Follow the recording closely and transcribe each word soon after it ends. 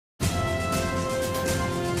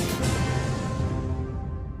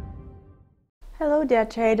Hello dear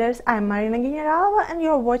traders, I'm Marina Generalova and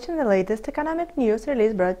you're watching the latest economic news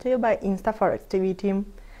release brought to you by InstаФорекс TV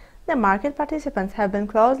team. The market participants have been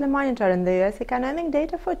closely monitoring the US economic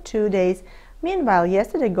data for 2 days. Meanwhile,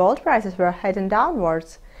 yesterday gold prices were heading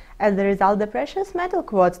downwards. As a result, the precious metal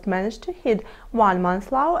quotes managed to hit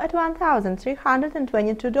one-month low at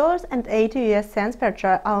 $1,322.80 per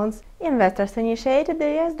troy ounce. Investors initiated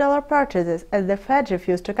the US dollar purchases as the Fed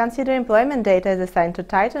refused to consider employment data as a sign to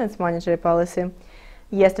tighten its monetary policy.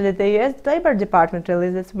 Yesterday, the US Labor Department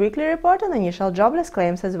released its weekly report on initial jobless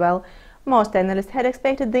claims as well. Most analysts had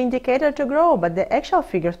expected the indicator to grow, but the actual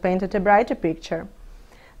figures painted a brighter picture.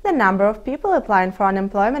 The number of people applying for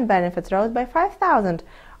unemployment benefits rose by 5,000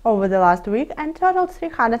 over the last week and totaled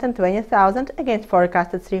 320,000 against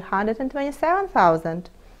forecasted 327,000.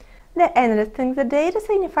 The analysts think the data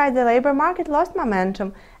signifies the labor market lost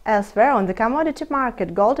momentum. Elsewhere on the commodity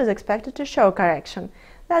market, gold is expected to show correction,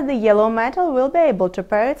 that the yellow metal will be able to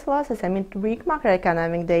pare its losses amid weak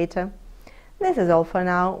macroeconomic data. This is all for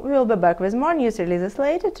now. We will be back with more news releases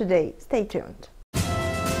later today. Stay tuned.